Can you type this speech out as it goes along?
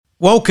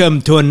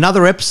Welcome to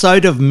another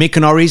episode of Mick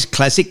and Ori's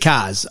Classic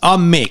Cars.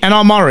 I'm Mick. And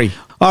I'm Ori.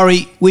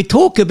 Ori, we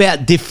talk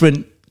about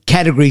different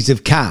categories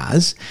of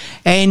cars,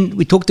 and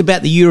we talked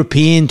about the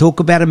European, talk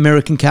about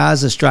American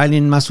cars,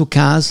 Australian muscle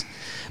cars.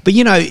 But,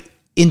 you know,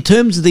 in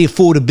terms of the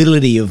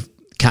affordability of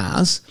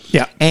cars,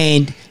 Yeah.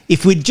 and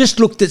if we just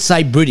looked at,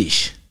 say,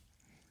 British,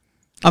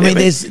 I mean,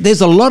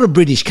 there's a lot of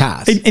British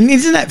cars. And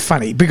isn't that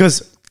funny?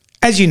 Because,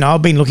 as you know,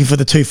 I've been looking for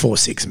the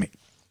 246, Mick.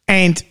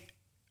 And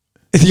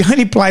the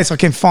only place I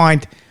can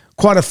find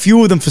quite a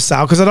few of them for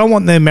sale, because I don't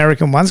want the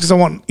American ones, because I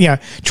want,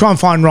 try and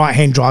find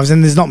right-hand drives,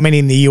 and there's not many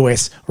in the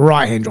US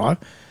right-hand drive.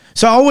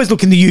 So I always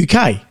look in the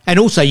UK. And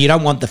also, you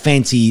don't want the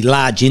fancy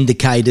large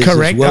indicators.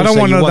 Correct. As well, I don't so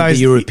want you one of want those.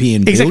 the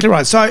European build. Exactly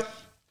right. So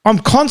I'm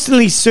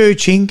constantly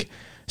searching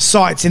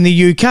sites in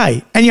the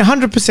UK, and you're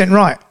 100%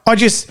 right. I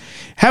just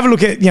have a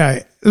look at,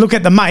 look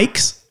at the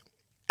makes,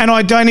 and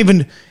I don't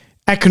even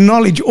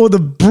acknowledge all the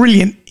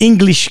brilliant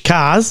English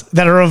cars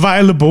that are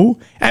available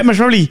at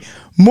probably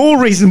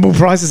more reasonable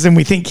prices than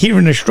we think here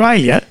in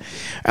Australia.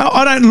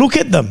 I don't look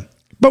at them.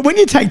 But when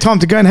you take time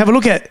to go and have a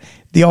look at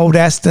the old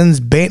Astons,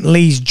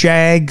 Bentleys,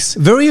 Jags,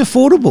 Very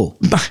affordable.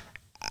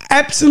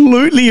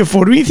 absolutely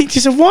affordable. You think to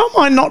yourself, why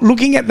am I not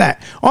looking at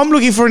that? I'm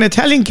looking for an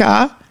Italian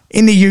car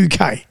in the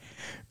UK.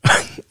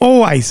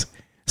 Always.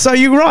 So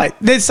you're right.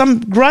 There's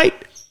some great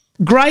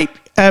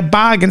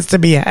bargains to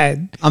be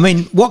had. I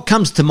mean, what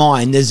comes to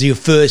mind as your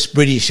first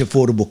British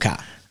affordable car?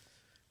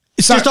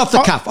 So Just off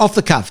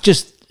the cuff.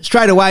 Just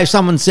straight away, if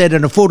someone said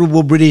an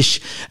affordable British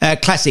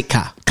classic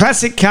car.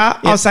 Classic car,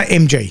 I'll say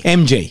MG.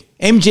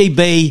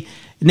 MGB.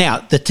 Now,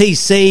 the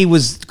TC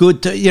was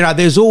good.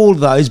 There's all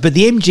those, but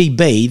the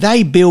MGB,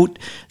 they built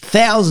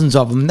thousands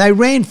of them. They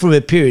ran for a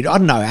period,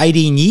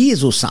 18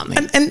 years or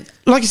something. And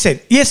like you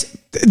said, yes,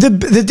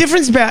 the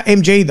difference about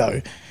MG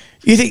though,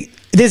 you think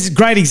there's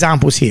great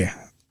examples here,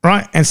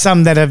 right? And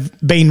some that have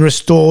been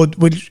restored,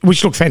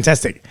 which look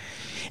fantastic.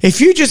 If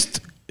you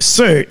just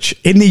search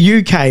in the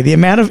UK the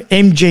amount of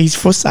MGs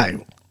for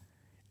sale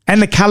and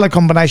the colour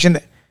combination,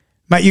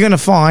 mate, you're going to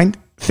find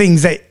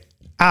things that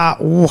are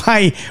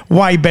way,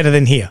 way better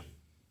than here,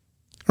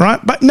 right?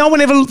 But no one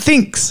ever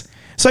thinks.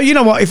 So you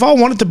know what? If I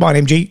wanted to buy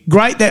an MG,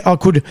 great that I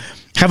could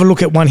have a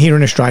look at one here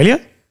in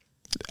Australia.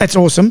 That's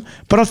awesome.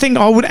 But I think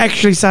I would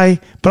actually say,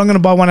 but I'm going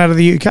to buy one out of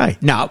the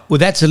UK. No, well,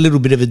 that's a little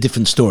bit of a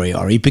different story,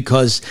 Ori,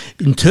 because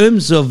in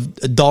terms of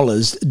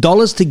dollars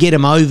to get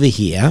them over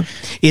here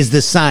is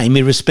the same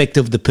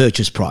irrespective of the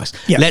purchase price.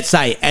 Yep. Let's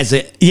say as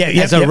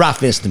a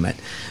rough estimate.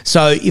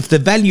 So if the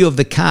value of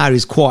the car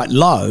is quite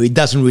low, it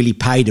doesn't really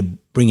pay to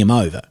bring them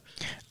over.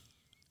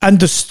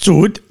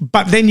 Understood.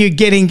 But then you're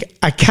getting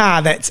a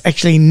car that's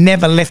actually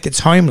never left its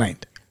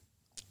homeland.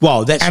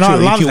 Well, that's And I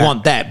true love if you that.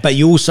 want that, but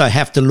you also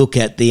have to look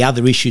at the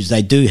other issues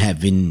they do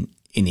have in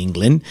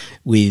England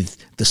with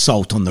the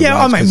salt on the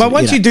Yeah, roads. I mean, but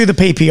once you do the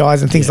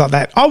PPIs and things like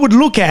that, I would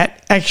look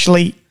at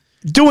actually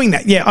doing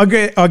that. Yeah,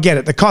 I get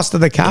it, the cost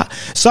of the car.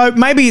 So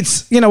maybe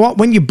it's, you know what,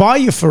 when you buy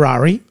your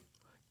Ferrari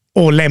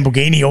or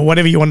Lamborghini or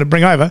whatever you want to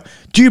bring over,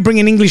 do you bring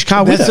an English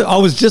car with That's it? what I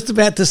was just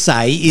about to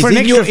say is For an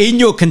in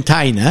your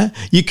container,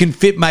 you can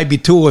fit maybe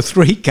 2 or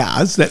 3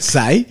 cars, let's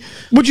say.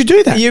 Would you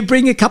do that? You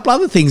bring a couple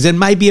other things and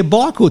maybe a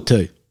bike or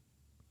 2.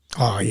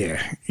 Oh, yeah.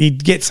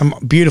 You'd get some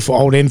beautiful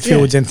old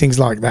Enfields and things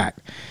like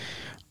that.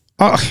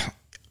 I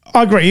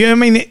agree. I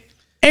mean,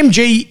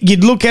 MG,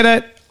 you'd look at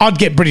it, I'd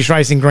get British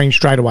Racing Green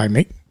straight away,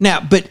 Mick. Now,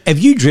 but have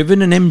you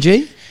driven an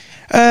MG?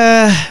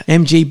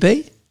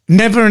 MGB?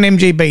 Never an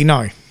MGB,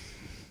 no.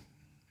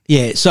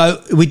 Yeah,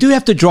 so we do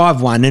have to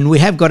drive one, and we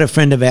have got a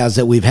friend of ours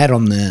that we've had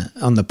on the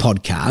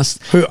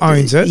podcast Who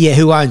owns it? Yeah,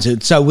 who owns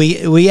it. So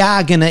we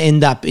are going to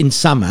end up in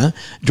summer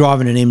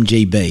driving an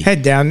MGB.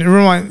 Head down.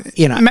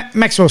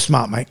 Maxwell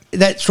Smart, mate.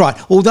 That's right.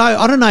 Although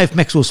I don't know if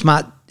Maxwell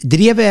Smart, did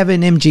he ever have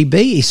an MGB?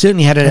 He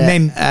certainly had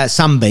a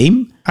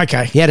Sunbeam.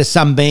 Okay. He had a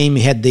Sunbeam.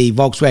 He had the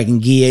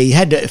Volkswagen Gear. He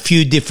had a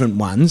few different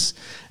ones.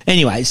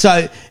 Anyway,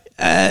 so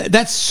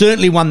that's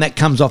certainly one that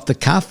comes off the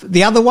cuff.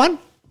 The other one?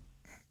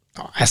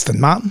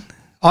 Aston Martin.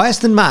 Oh,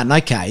 Aston Martin,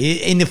 okay.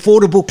 In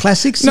affordable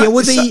classics? No, yeah,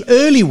 well, the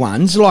early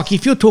ones, like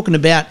if you're talking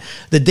about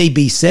the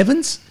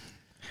DB7s.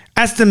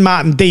 Aston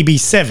Martin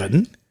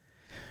DB7,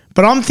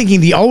 but I'm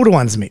thinking the older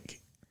ones, Mick.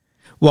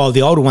 Well,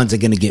 the older ones are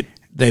going to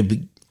they'll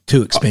be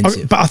too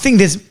expensive. But I think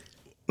there's,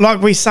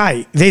 like we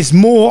say, there's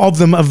more of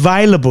them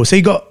available. So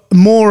you got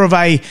more of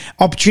a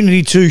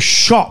opportunity to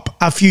shop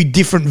a few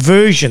different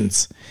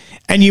versions,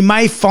 and you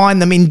may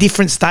find them in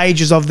different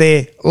stages of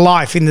their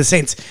life in the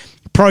sense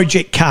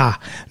project car,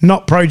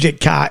 not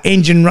project car,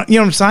 engine, you know what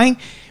I'm saying?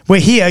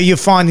 Where here you're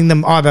finding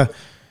them either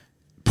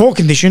poor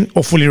condition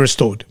or fully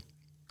restored.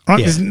 Right?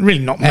 Yeah. There's really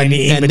not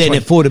many in and then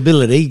between.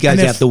 affordability goes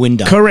out the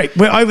window. Correct.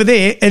 We're over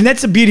there, and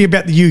that's the beauty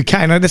about the UK.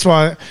 And that's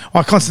why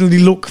I constantly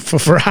look for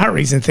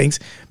Ferraris and things,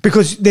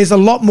 because there's a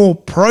lot more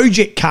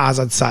project cars,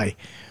 I'd say,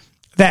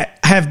 that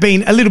have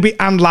been a little bit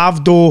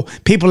unloved, or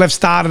people have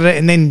started it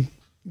and then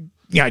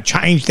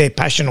changed their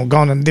passion or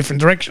gone in a different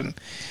direction.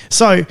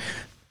 So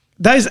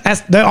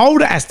the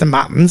older Aston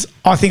Martins,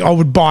 I think I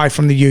would buy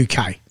from the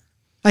UK.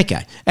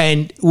 Okay.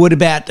 And what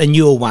about a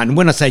newer one?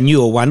 When I say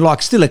newer one,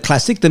 like still a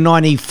classic, the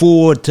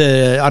 94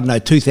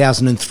 to,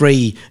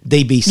 2003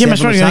 DB7 Yeah, most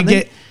or probably going to something?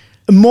 get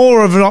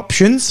more of an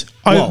options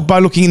Well, by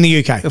looking in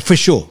the UK. For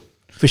sure.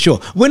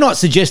 We're not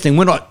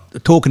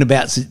talking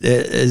about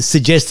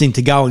suggesting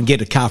to go and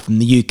get a car from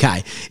the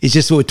UK. It's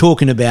just we're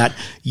talking about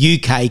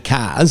UK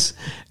cars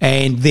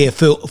and their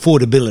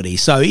affordability.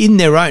 So in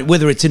their own,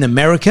 whether it's in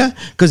America,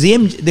 because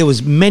there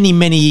was many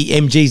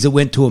MGs that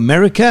went to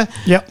America,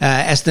 Yep.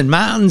 Aston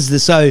Martins.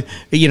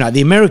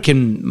 The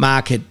American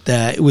market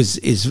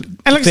is And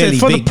like I fairly said,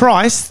 for big. the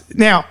price,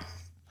 now,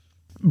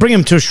 bring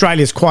them to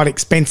Australia is quite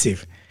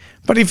expensive.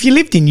 But if you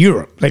lived in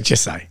Europe, let's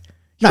just say,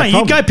 No you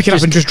problem. go pick it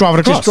up and just drive it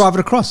across. Just drive it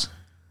across.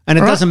 And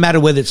it Right. doesn't matter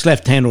whether it's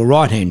left-hand or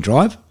right-hand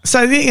drive.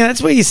 So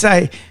that's where you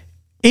say,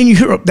 in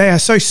Europe, they are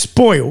so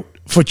spoiled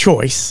for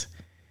choice,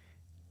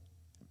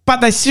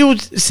 but they still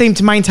seem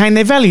to maintain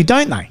their value,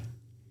 don't they?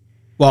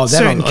 Well,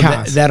 Certain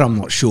cars. that I'm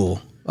not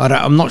sure.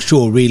 I'm not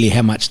sure really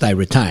how much they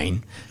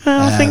retain.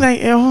 I think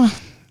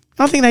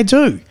they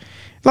do.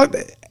 Like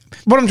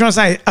what I'm trying to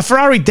say, a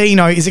Ferrari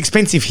Dino is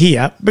expensive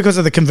here because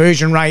of the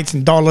conversion rates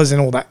and dollars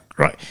and all that.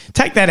 Right,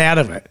 take that out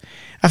of it.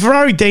 A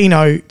Ferrari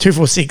Dino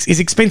 246 is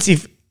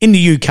expensive in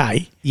the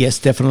UK. Yes,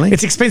 definitely.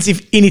 It's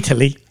expensive in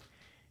Italy,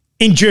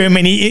 in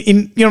Germany,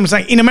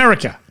 in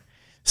America.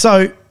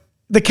 So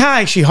the car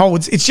actually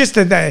holds. It's just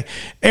that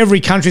every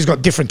country's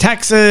got different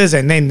taxes,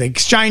 and then the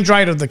exchange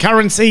rate of the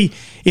currency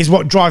is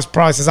what drives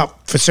prices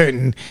up for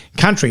certain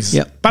countries.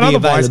 Yep. But The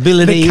otherwise,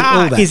 availability, the all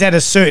car that. is at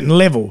a certain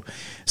level.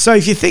 So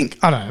if you think,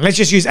 I don't know, let's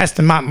just use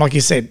Aston Martin, like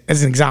you said,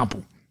 as an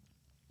example.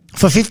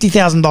 For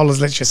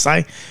 $50,000, let's just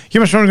say, you're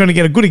most probably going to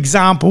get a good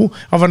example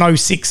of an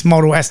 06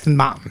 model Aston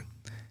Martin.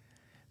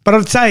 But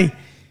I'd say,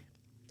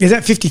 is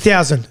that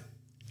 50,000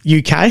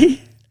 UK,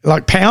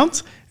 like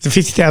pounds? Is it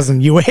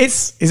 50,000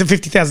 US? Is it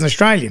 50,000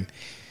 Australian?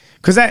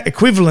 Because that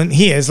equivalent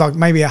here is like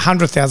maybe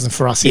 100,000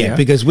 for us here. Yeah,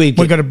 because we've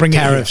got to bring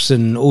tariffs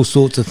and all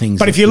sorts of things.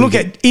 But if you look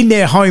at in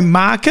their home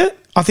market,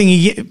 I think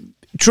you get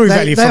true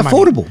value for they're money.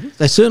 affordable.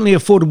 They're certainly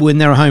affordable in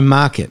their home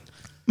market.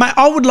 Mate,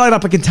 I would load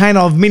up a container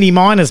of mini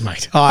miners,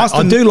 mate. I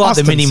do like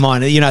the Austins. Mini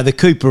Minor, the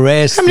Cooper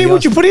S. How many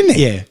would you put in there?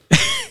 Yeah.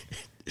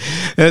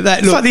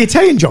 It's like the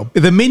Italian job.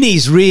 The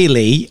Minis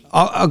really,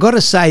 I got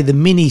to say, the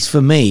Minis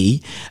for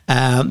me,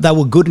 they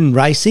were good in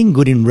racing,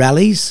 good in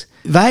rallies.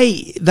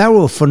 They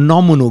were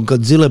phenomenal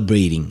Godzilla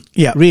breeding.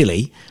 Yeah.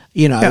 Really.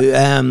 You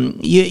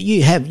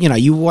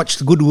watch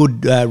the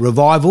Goodwood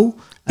Revival.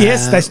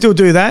 Yes, they still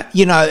do that.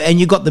 And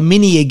you got the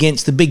Mini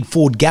against the big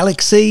Ford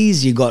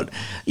Galaxies. You got,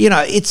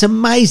 it's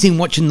amazing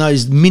watching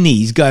those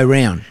Minis go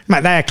round.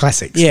 Mate, they are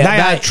classics. Yeah,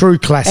 they are true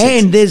classics.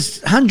 And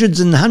there's hundreds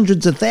and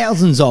hundreds of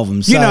thousands of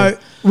them. So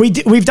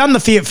we've done the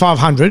Fiat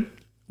 500.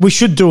 We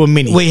should do a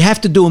Mini. we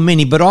have to do a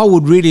Mini, but I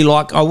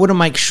want to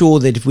make sure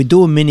that if we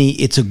do a Mini,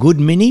 it's a good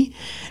Mini,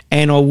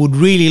 and I would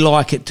really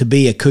like it to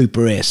be a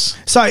Cooper S.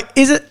 So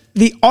is it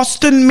the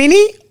Austin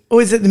Mini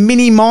or is it the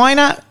Mini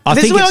Minor?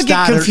 This is where I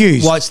get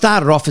confused. Well, it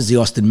started off as the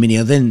Austin Mini,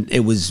 and then it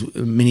was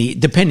Mini,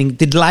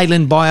 did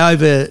Leyland buy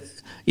over,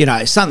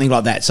 something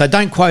like that. So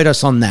don't quote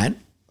us on that.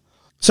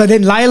 So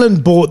then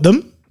Leyland bought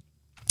them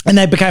and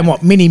they became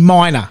what? Mini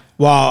Minor.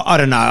 Well, I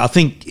don't know. I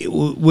think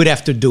we'd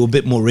have to do a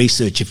bit more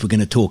research if we're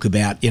going to talk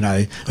about,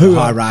 the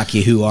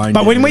hierarchy, who owned it.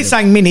 But when we're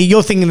saying Mini,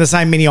 you're thinking the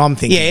same Mini I'm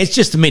thinking. Yeah, it's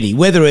just a Mini.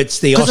 Whether it's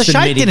the 'Cause the Austin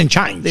shape Mini, didn't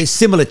change. They're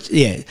similar.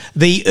 Yeah,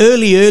 the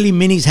early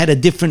Minis had a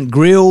different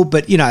grille,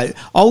 but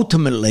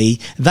ultimately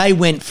they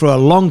went for a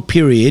long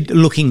period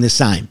looking the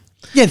same.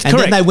 Yeah, it's and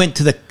correct. then they went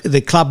to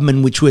the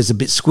Clubman, which was a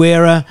bit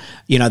squarer.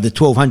 The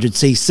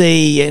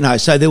 1200cc.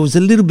 So there was a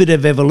little bit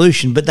of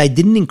evolution, but they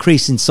didn't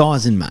increase in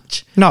size in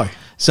much. No.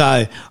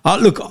 So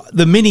look,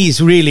 the Minis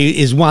really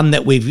is one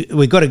that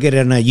we've got to get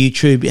on our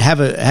YouTube, have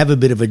a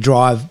bit of a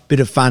drive,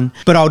 bit of fun.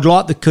 But I would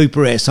like the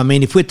Cooper S. I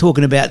mean, if we're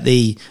talking about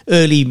the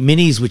early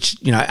Minis, which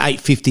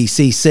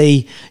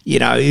 850cc,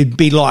 it'd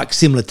be like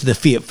similar to the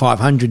Fiat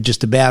 500,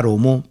 just about or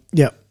more.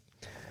 Yep.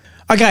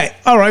 Okay,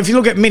 all right. If you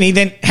look at Mini,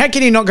 then how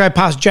can you not go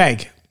past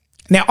Jag?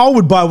 Now, I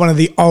would buy one of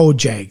the old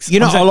Jags.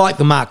 I like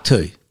the Mark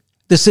II.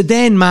 The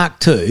sedan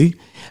Mark II,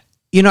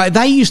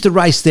 they used to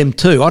race them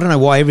too. I don't know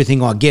why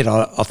everything I get,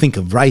 I think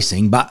of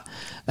racing, but...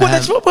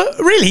 That's what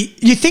really,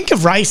 you think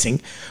of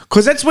racing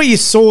because that's where you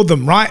saw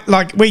them, right?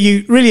 Like where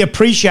you really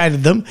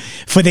appreciated them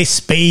for their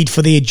speed,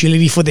 for their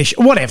agility, for their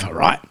whatever,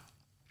 right?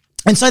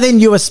 And so then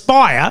you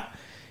aspire,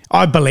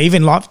 I believe,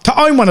 in life to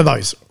own one of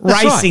those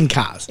racing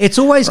cars. It's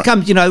always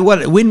come,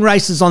 win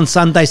races on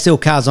Sunday, sell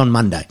cars on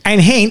Monday. And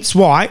hence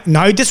why,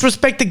 no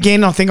disrespect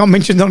again, I think I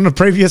mentioned on a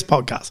previous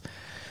podcast.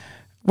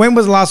 When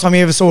was the last time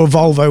you ever saw a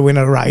Volvo win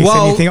a race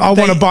and you think, I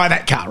want to buy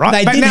that car,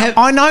 right?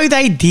 I know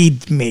they did,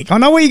 Mick. I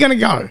know where you're going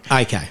to go.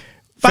 Okay.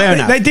 Fair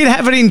enough. They did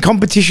have it in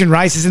competition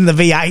races in the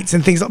V8s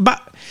and things like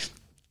that.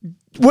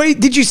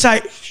 But did you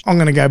say, I'm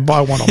going to go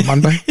buy one on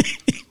Monday?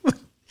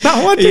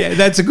 No, I did. Yeah,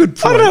 that's a good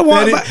point. I don't know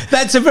why.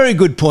 That's a very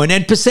good point.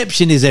 And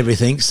perception is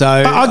everything. So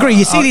I agree.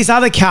 You see these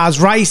other cars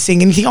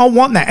racing and you think, I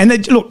want that.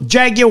 And look,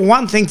 Jaguar,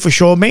 one thing for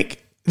sure, Mick,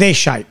 their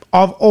shape.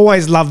 I've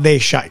always loved their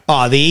shape.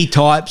 Oh, the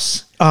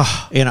E-types.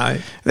 Oh, You know,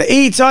 the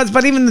E-types,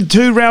 but even the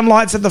 2 round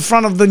lights at the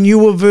front of the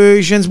newer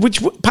versions,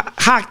 which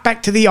hark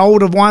back to the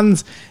older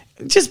ones.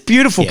 Just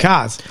beautiful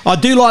cars. I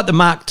do like the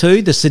Mark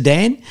II, the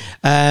sedan,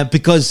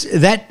 because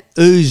that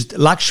oozed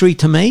luxury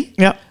to me.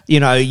 Yep. You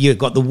know, you've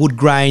got the wood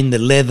grain, the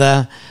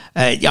leather.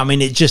 I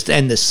mean, it just,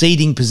 and the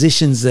seating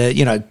positions,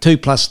 2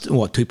 plus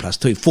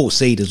 2, 4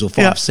 seaters or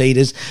 5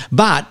 seaters.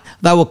 But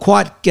they were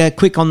quite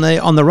quick on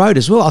the road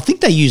as well. I think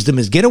they used them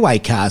as getaway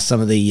cars,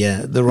 some of the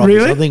riders,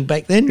 Really? I think,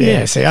 back then.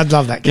 Yeah, see, I'd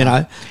love that car. You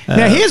know,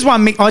 now, here's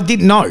one Mick, I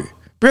didn't know.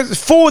 Because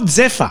Ford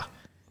Zephyr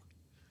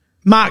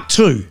Mark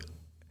II.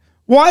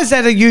 Why is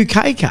that a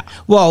UK car?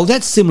 Well,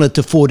 that's similar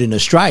to Ford in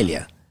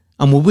Australia.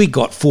 And we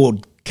got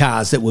Ford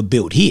cars that were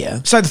built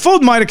here. So the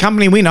Ford Motor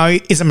Company we know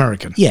is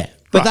American. Yeah.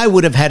 But Right. they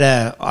would have had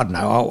I don't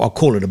know, I'll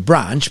call it a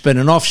branch, but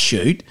an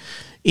offshoot.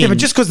 Yeah, but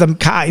just because the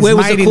car is where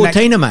was made the in that...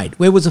 Cortina made?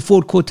 Where was the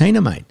Ford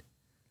Cortina made?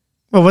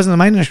 Well, wasn't it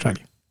made in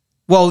Australia?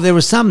 Well, there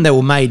were some that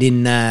were made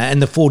in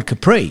the Ford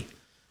Capri.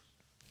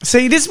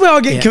 See, this is where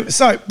I get...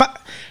 Yeah.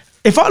 But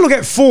if I look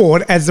at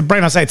Ford as the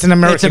brand, I say it's an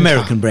American It's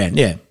American car. brand,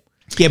 yeah.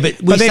 Yeah, but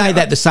we But then- say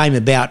that the same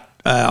about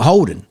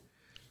Holden.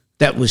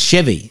 That was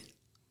Chevy.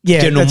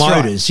 Yeah, General that's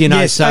right. Motors, you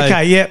know, Yes, so-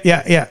 okay,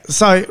 yeah.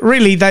 So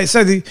really,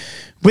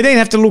 we then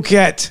have to look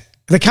at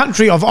the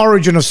country of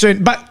origin of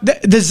certain... But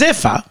the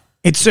Zephyr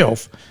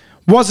itself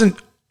wasn't...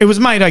 It was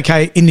made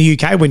okay in the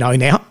UK, we know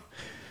now.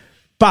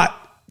 But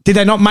did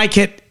they not make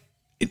it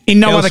in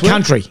no other Elsewhere?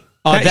 country?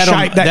 Oh, that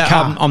shape, that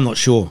car. I'm not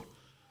sure.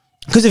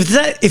 Because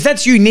if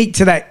that's unique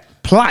to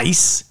that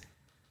place,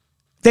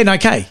 then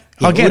okay.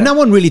 I get Well, it. no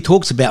one really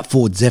talks about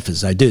Ford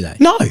Zephyrs, though, do they?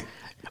 No.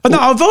 No,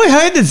 I've always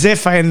heard the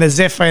Zephyr and the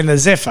Zephyr and the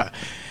Zephyr.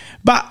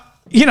 But,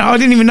 I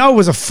didn't even know it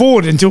was a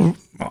Ford until,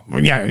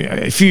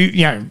 a few,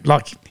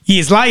 like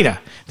years later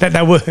that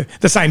they were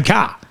the same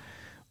car.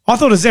 I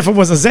thought a Zephyr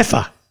was a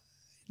Zephyr.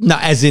 No,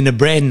 as in a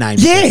brand name.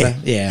 Yeah. Zephyr.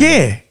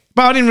 Yeah.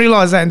 But I didn't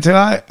realise that until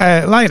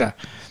later.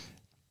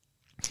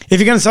 If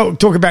you're going to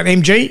talk about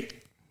MG,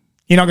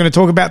 you're not going to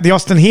talk about the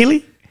Austin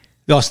Healey?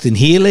 The Austin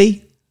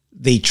Healey,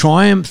 the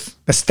Triumph.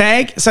 The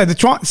Stag. So the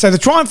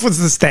Triumph was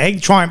the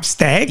Stag. Triumph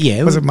Stag.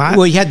 Yeah. Was it, Mark?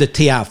 Well, you had the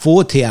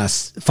TR4,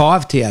 TR5,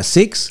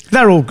 TR6.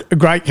 They're all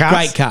great cars.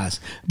 Great cars.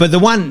 But the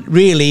one,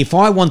 really, if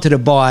I wanted to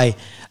buy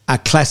a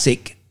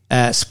classic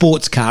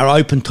sports car,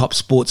 open-top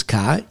sports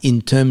car,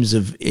 in terms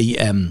of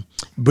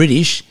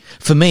British,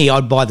 for me,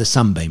 I'd buy the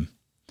Sunbeam.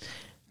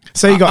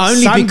 So you got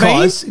only Sunbeam,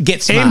 because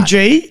Get Smart.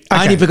 MG.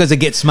 Only Okay. because it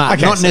gets smart,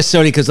 Okay, not so-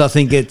 necessarily because I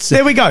think it's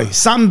There we go.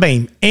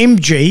 Sunbeam,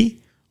 MG,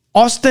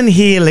 Austin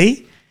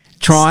Healey,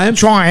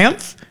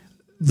 Triumph.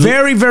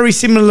 Very, very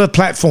similar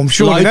platform.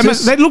 Surely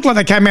Lotus. they look like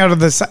they came out of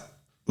the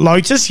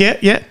Lotus.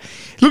 Yeah.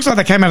 Looks like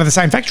they came out of the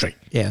same factory.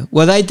 Yeah,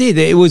 well, they did.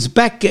 It was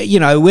back,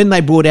 when they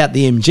brought out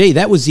the MG,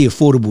 that was the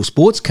affordable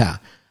sports car.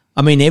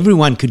 I mean,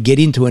 everyone could get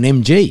into an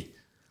MG.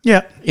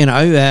 Yeah.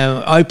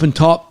 Open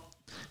top.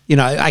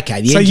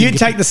 Okay. So you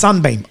take the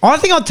Sunbeam. I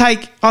think I'd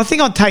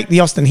take the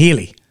Austin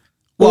Healey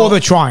or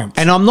the Triumph.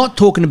 And I'm not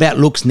talking about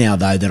looks now,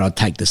 though, that I'd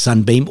take the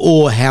Sunbeam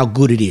or how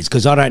good it is,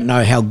 because I don't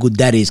know how good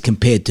that is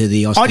compared to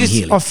the Austin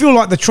Healey. I feel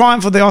like the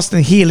Triumph of the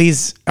Austin Healey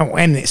is,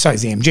 and so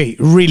is the MG,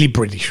 really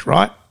British,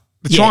 right?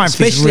 The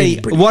Triumph is really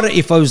British.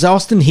 If I was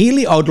Austin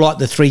Healey, I'd like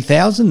the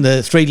 3000,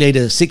 the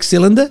 3-litre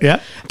 6-cylinder. Yeah.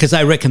 Because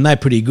they reckon they're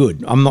pretty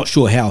good. I'm not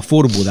sure how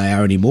affordable they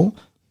are anymore.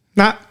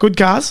 Nah, good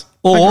cars.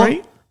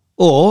 Agree.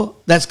 Or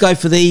let's go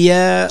for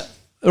the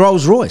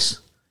Rolls Royce.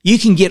 You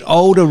can get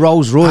older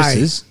Rolls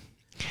Royces.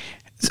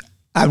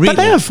 Really. But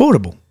they're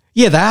affordable.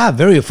 Yeah, they are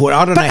very affordable.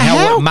 I don't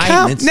know what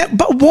maintenance.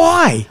 But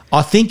why?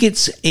 I think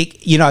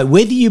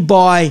whether you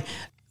buy,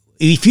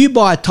 if you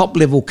buy a top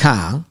level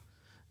car,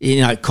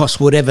 it costs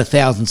whatever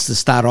thousands to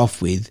start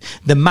off with.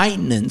 The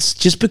maintenance,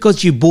 just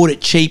because you bought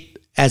it cheap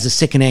as a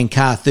second-hand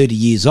car 30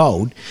 years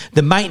old,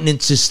 the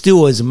maintenance is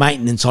still as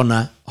maintenance on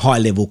a high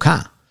level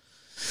car.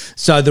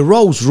 So the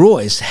Rolls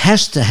Royce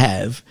has to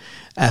have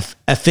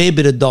a fair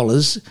bit of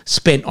dollars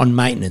spent on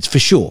maintenance for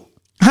sure.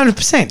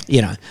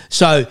 100%.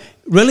 So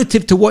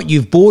relative to what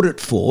you've bought it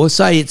for,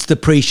 say it's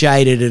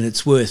depreciated and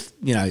it's worth,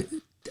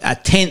 a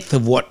tenth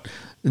of what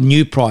the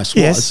new price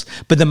was, Yes.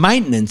 but the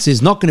maintenance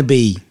is not going to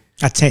be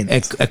A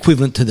tenth.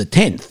 equivalent to the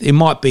tenth. It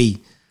might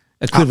be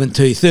equivalent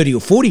to 30 or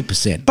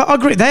 40%. But I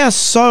agree, they are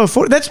so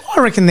affordable. That's why I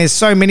reckon there's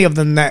so many of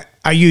them that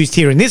are used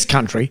here in this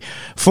country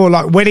for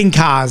like wedding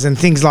cars and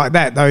things like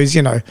that. Those,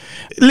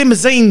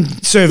 limousine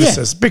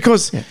services,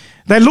 because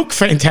they look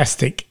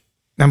fantastic.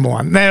 Number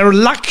one, they're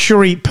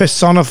luxury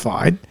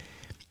personified,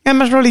 and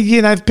most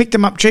probably they've picked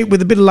them up cheap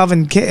with a bit of love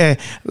and care.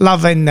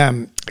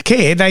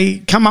 Care. They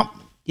come up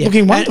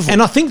looking wonderful.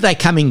 And I think they're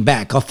coming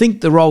back. I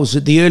think the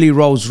early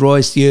Rolls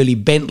Royce, the early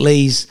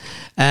Bentleys,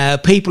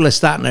 people are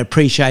starting to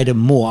appreciate them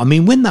more. I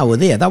mean, when they were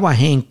there, they were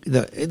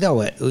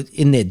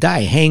in their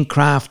day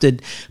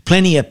handcrafted,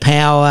 plenty of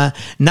power.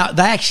 No,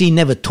 they actually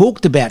never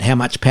talked about how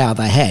much power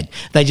they had.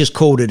 They just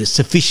called it a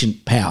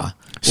sufficient power.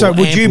 So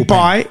would you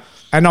buy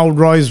an old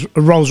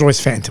Rolls Royce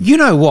Phantom? You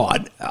know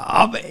what?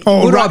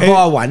 Would I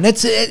buy one?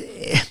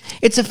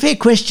 It's a fair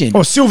question.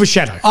 Or Silver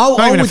Shadow.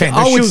 I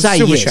would say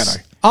Silver yes.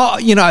 Shadow. Oh,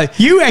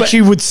 You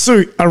actually would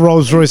suit a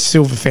Rolls Royce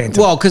Silver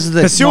Phantom. Well, because of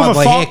the Silver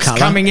my hair Fox colour.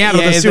 coming out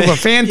of the Silver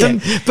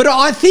Phantom. Yeah. But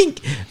I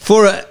think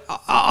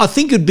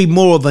it'd be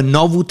more of a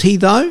novelty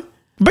though.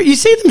 But you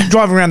see them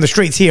driving around the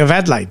streets here of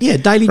Adelaide. Yeah,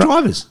 daily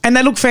drivers. And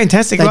they look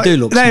fantastic. They do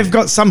look They've smooth.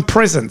 got some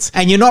presence.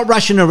 And you're not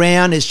rushing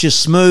around. It's just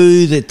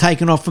smooth. They're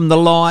taken off from the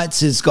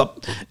lights. It's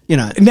got,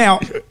 Now,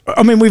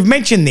 I mean, we've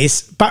mentioned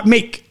this, but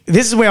Mick,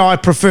 this is where I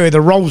prefer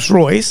the Rolls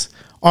Royce,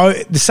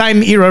 the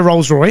same era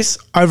Rolls Royce,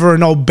 over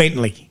an old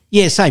Bentley.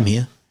 Yeah, same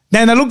here.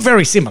 Now, they look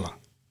very similar.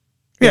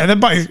 Yeah, they're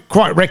both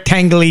quite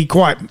rectangular,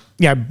 quite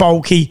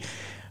bulky.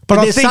 But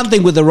I there's think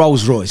something with the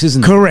Rolls Royce,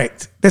 isn't there?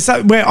 correct. There's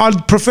where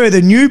I'd prefer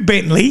the new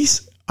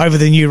Bentleys over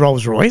the new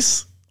Rolls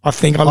Royce. I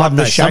think I love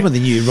the shape. Some of the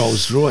new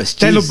Rolls Royce.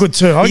 They look good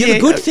too. Oh, The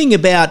good thing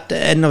about,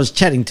 and I was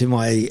chatting to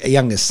my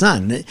youngest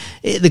son,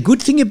 the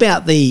good thing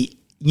about the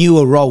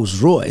newer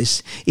Rolls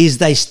Royce is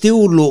they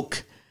still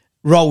look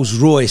Rolls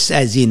Royce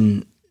as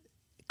in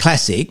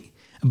classic,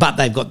 but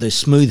they've got the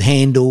smooth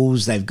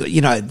handles. They've got,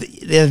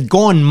 they've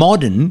gone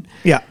modern,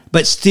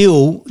 but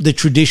still the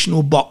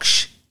traditional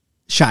box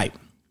shape.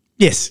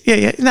 Yes,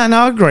 yeah. No,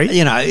 I agree.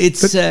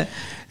 It's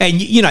and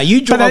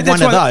you drive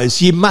one of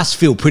those, you must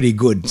feel pretty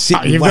good.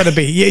 You've got to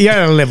be. You're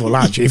at a level,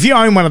 aren't you? If you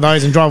own one of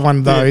those and drive one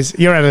of those,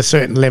 you're at a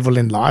certain level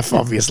in life,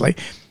 obviously.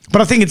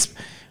 But I think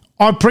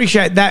I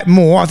appreciate that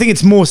more. I think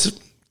it's more,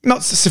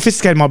 not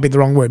sophisticated might be the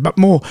wrong word, but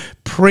more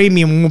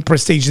premium, more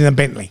prestige than a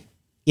Bentley.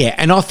 Yeah,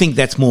 and I think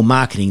that's more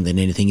marketing than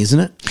anything, isn't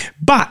it?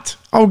 But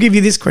I'll give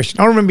you this question.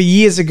 I remember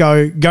years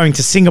ago going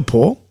to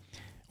Singapore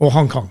or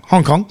Hong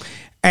Kong,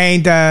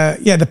 and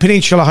the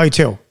Peninsula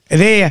Hotel.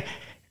 Their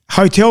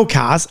hotel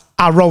cars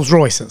are Rolls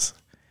Royces.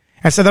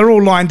 And so they're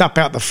all lined up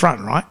out the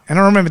front, right? And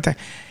I remember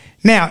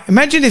now,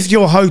 imagine if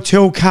your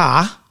hotel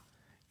car,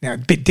 now a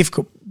bit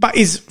difficult, but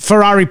is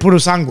Ferrari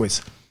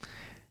Purosangues.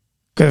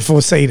 Got a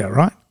four-seater,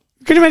 right?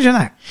 Can you imagine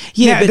that?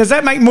 Yeah. Now, does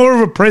that make more of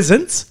a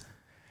presence?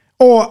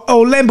 Or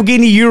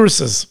Lamborghini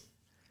Uruses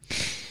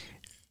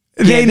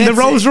than the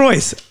Rolls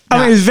Royce?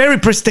 I mean, it's very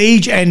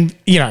prestige and,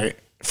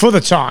 for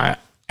the time,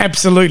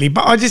 absolutely.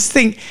 But I just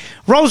think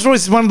Rolls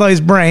Royce is one of those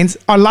brands.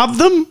 I love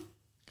them,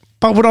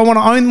 but would I want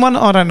to own one?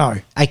 I don't know.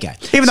 Okay.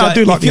 Even though I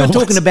do like if you're the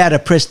talking about a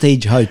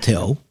prestige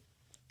hotel,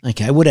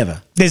 okay,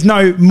 whatever. There's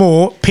no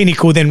more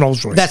pinnacle than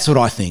Rolls Royce. That's what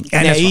I think.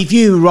 And now, if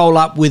you roll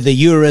up with a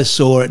Urus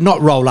or not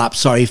roll up,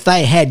 sorry, if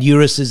they had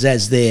Uruses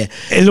as their...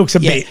 It looks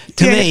a bit...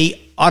 To me...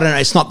 I don't know.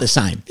 It's not the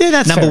same. Yeah,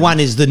 that's number fair. one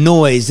is the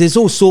noise. There's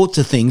all sorts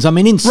of things. I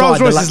mean,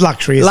 inside Rolls Royce is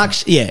luxury.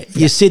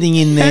 You're sitting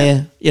in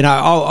there.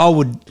 I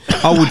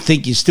would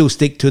think you still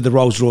stick to the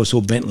Rolls Royce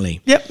or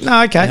Bentley. Yep.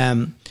 No.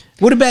 Okay.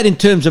 What about in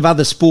terms of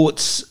other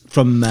sports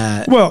from?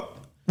 Well,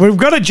 we've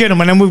got a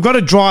gentleman and we've got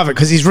to drive it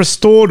because he's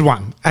restored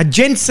one, a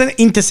Jensen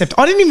Intercept.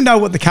 I didn't even know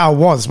what the car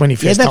was when he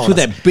first that's told with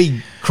us. that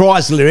big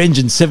Chrysler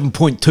engine,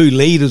 7.2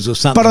 litres or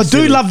something. But I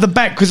do love the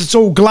back because it's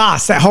all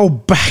glass. That whole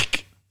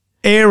back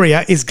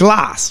area is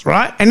glass,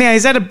 right? And now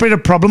he's had a bit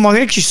of problem. I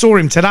actually saw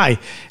him today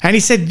and he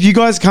said, you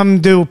guys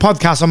come do a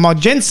podcast on my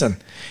Jensen.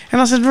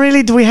 And I said,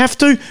 really? Do we have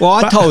to? Well,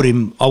 I told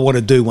him I want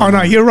to do one. Oh,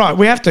 no, you're right.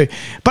 We have to.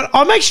 But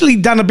I've actually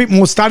done a bit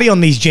more study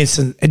on these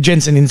Jensen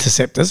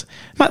Interceptors.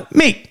 But,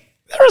 Mick,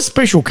 they're a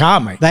special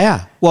car, mate. They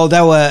are. Well, they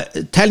were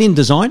Italian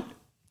design.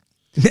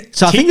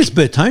 So I think it's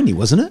Bertoni,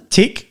 wasn't it?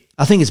 Tick.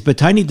 I think it's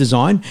Bertoni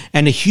design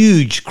and a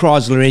huge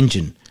Chrysler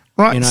engine.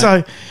 Right.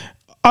 So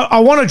I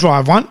want to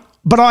drive one.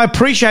 But I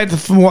appreciate them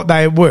for what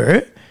they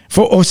were,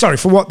 for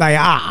what they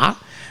are.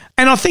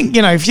 And I think,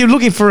 if you're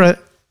looking for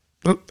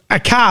a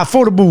car,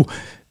 affordable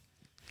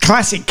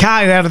classic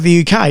car out of the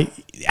UK,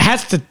 it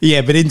has to...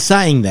 Yeah, but in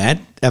saying that,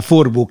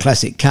 affordable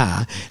classic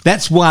car,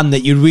 that's one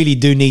that you really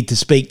do need to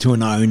speak to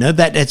an owner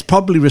that's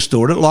probably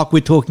restored it, like we're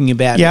talking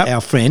about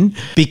our friend,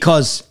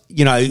 because...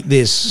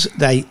 there's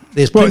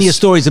plenty of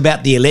stories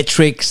about the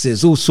electrics.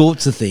 There's all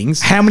sorts of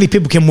things. How many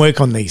people can work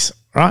on these,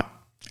 right?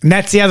 And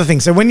that's the other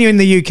thing. So when you're in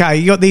the UK,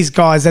 you got these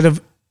guys that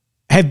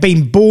have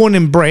been born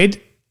and bred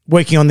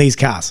working on these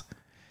cars.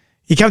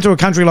 You come to a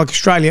country like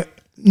Australia,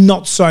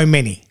 not so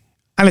many,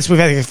 unless we've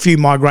had a few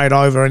migrate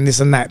over and this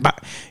and that.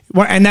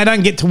 And they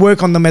don't get to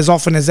work on them as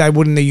often as they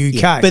would in the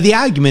UK. Yeah, but the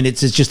argument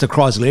it's just a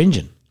Chrysler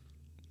engine.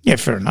 Yeah,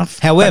 fair enough.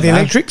 However, the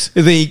electrics,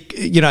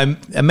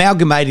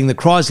 amalgamating the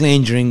Chrysler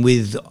engine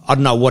with I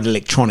don't know what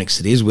electronics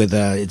it is,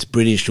 whether it's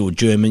British or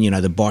German,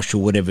 the Bosch or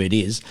whatever it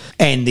is,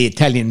 and the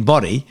Italian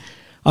body.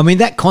 I mean,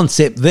 that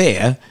concept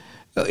there,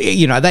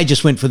 they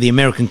just went for the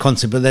American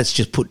concept, but that's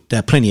just put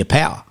plenty of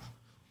power.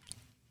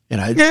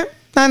 Yeah,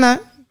 no.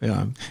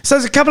 So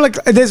there's a couple of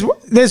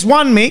there's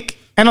one, Mick,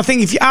 and I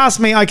think if you ask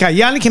me, okay,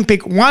 you only can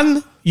pick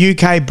one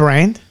UK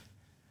brand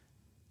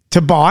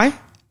to buy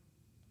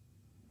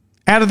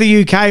out of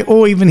the UK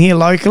or even here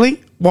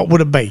locally. What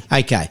would it be?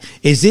 Okay.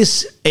 Is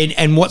this,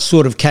 and what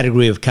sort of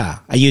category of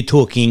car? Are you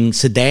talking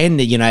sedan,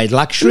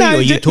 luxury, or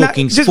are you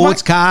talking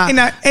sports car?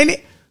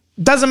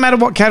 Doesn't matter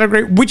what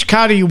category, which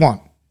car do you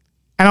want?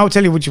 And I'll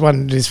tell you which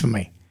one it is for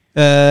me.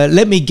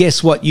 Let me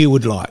guess what you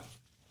would like.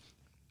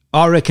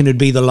 I reckon it'd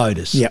be the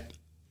Lotus. Yep.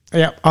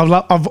 Yeah,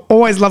 I've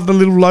always loved the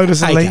little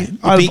Lotus Elite.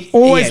 I've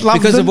always loved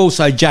because them. of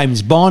also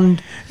James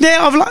Bond.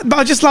 Yeah,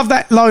 I just love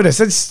that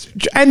Lotus.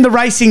 And the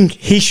racing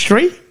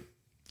history.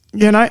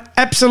 You know,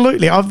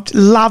 absolutely. I've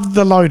loved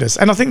the Lotus.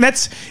 And I think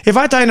that's, if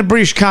I had to own a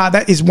British car,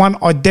 that is one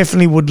I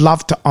definitely would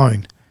love to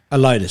own. A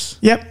Lotus.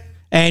 Yep.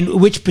 And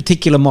which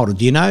particular model?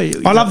 Do you know?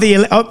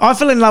 I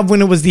fell in love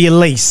when it was the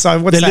Elise. So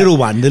what's the that? little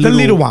one. The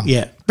little one.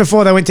 Yeah.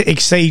 Before they went to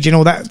Exige and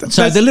all that.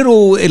 So the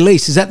little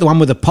Elise, is that the one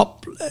with the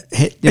pop?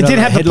 It did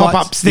have the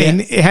pop-ups then.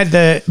 Yeah. It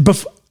had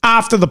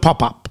after the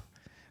pop-up.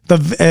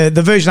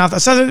 The version after.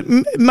 So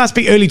it must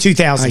be early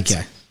 2000s.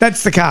 Okay.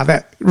 That's the car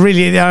that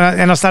really,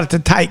 and I started to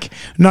take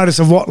notice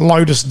of what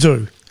Lotus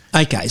do.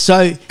 Okay,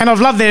 so... And I've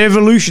loved their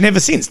evolution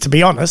ever since, to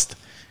be honest.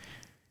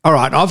 All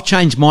right, I've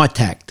changed my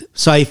tact.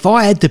 So if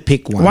I had to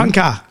pick one...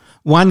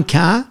 One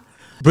car.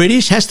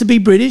 British, has to be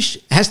British,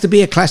 has to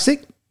be a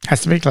classic.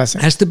 Has to be a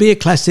classic. Has to be a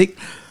classic.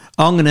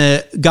 I'm going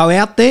to go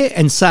out there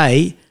and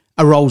say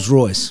a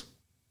Rolls-Royce.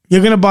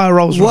 You're going to buy a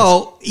Rolls-Royce?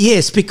 Well,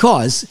 yes,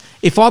 because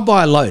if I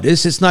buy a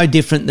Lotus, it's no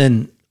different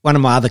than one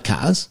of my other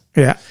cars.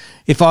 Yeah.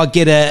 If I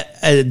get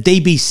a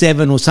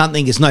DB7 or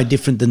something, it's no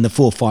different than the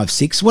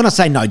 456. When I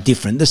say no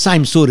different, the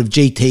same sort of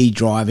GT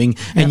driving,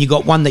 and you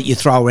got one that you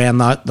throw around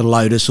the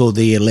Lotus or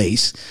the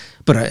Elise.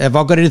 But have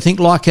I got anything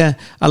like a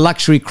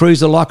luxury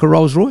cruiser like a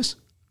Rolls-Royce?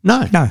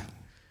 No. No,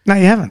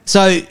 you haven't.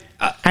 So...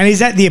 and is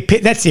that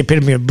that's the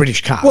epitome of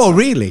British cars? Well,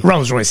 really.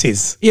 Rolls-Royce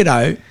is. You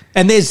know,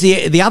 and there's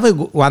the other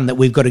one that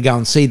we've got to go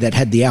and see that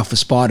had the Alpha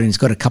Spider and he's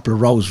got a couple of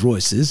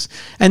Rolls-Royces.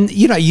 And,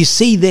 you know, you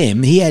see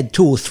them. He had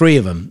 2 or 3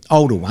 of them,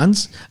 older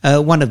ones,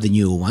 one of the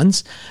newer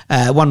ones.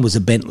 One was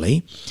a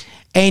Bentley.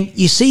 And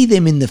you see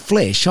them in the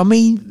flesh. I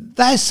mean,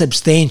 they're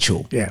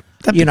substantial. Yeah.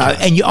 You know,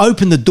 and you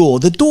open the door.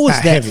 The door's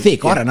that heavy,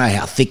 thick. yeah. I don't know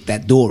how thick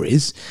that door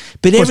is.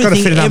 But Well,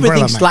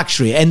 everything's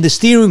luxury. And the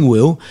steering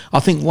wheel,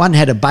 I think one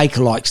had a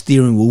Baker-like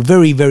steering wheel,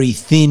 very, very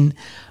thin,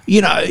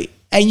 you know,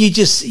 and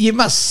you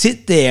must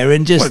sit there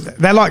and just... Well,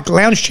 they're like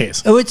lounge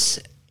chairs. Oh, it's...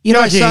 You know,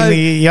 like so...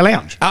 your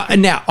lounge.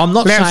 Now, I'm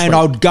not Lounge saying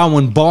suite. I'd go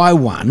and buy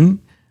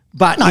one,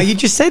 but... No, you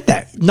just said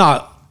that.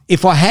 No,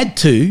 if I had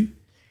to,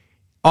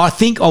 I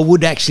think I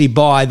would actually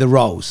buy the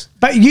Rolls.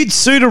 But you'd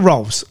suit a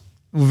Rolls.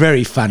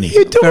 Very funny.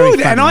 You do, Very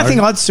funny, and I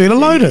think I'd suit a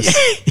Lotus.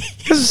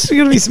 Because you're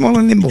going to be small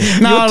and nimble.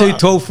 You're too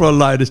tall for a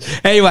Lotus.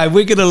 Anyway,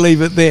 we're going to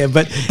leave it there.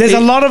 But there's a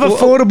lot of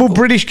affordable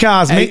British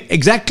cars, mate.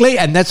 Exactly,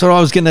 and that's what I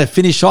was going to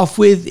finish off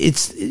with.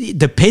 It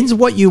depends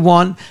what you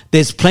want.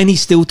 There's plenty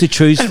still to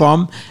choose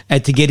from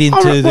and to get into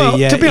to be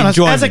honest,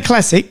 enjoyment. As a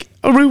classic,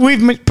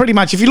 we've pretty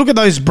much, if you look at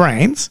those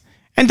brands,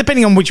 and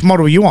depending on which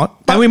model you want.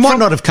 And we might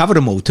not have covered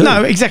them all too.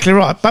 No, exactly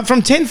right. But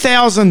from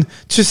 10,000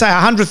 to say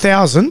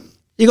 100,000...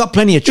 You got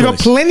plenty of choices. You got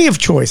plenty of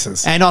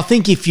choices. And I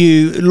think if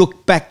you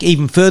look back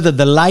even further,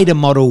 the later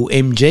model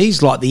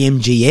MGs, like the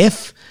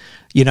MGF,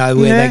 you know,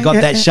 where they got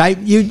that shape,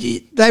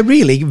 they're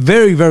really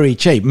very, very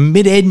cheap.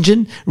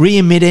 Mid-engine,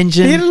 rear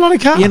mid-engine. You get a lot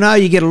of car. You know,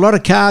 you get a lot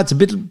of car. It's a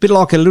bit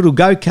like a little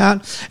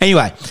go-kart.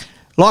 Anyway,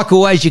 like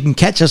always, you can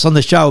catch us on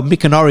the show at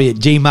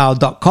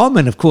mickandori@gmail.com,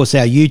 and, of course,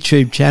 our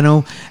YouTube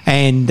channel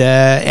and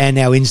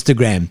our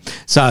Instagram.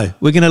 So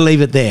we're going to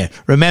leave it there.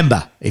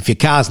 Remember, if your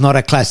car's not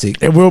a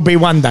classic... It will be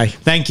one day.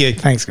 Thank you.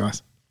 Thanks,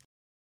 guys.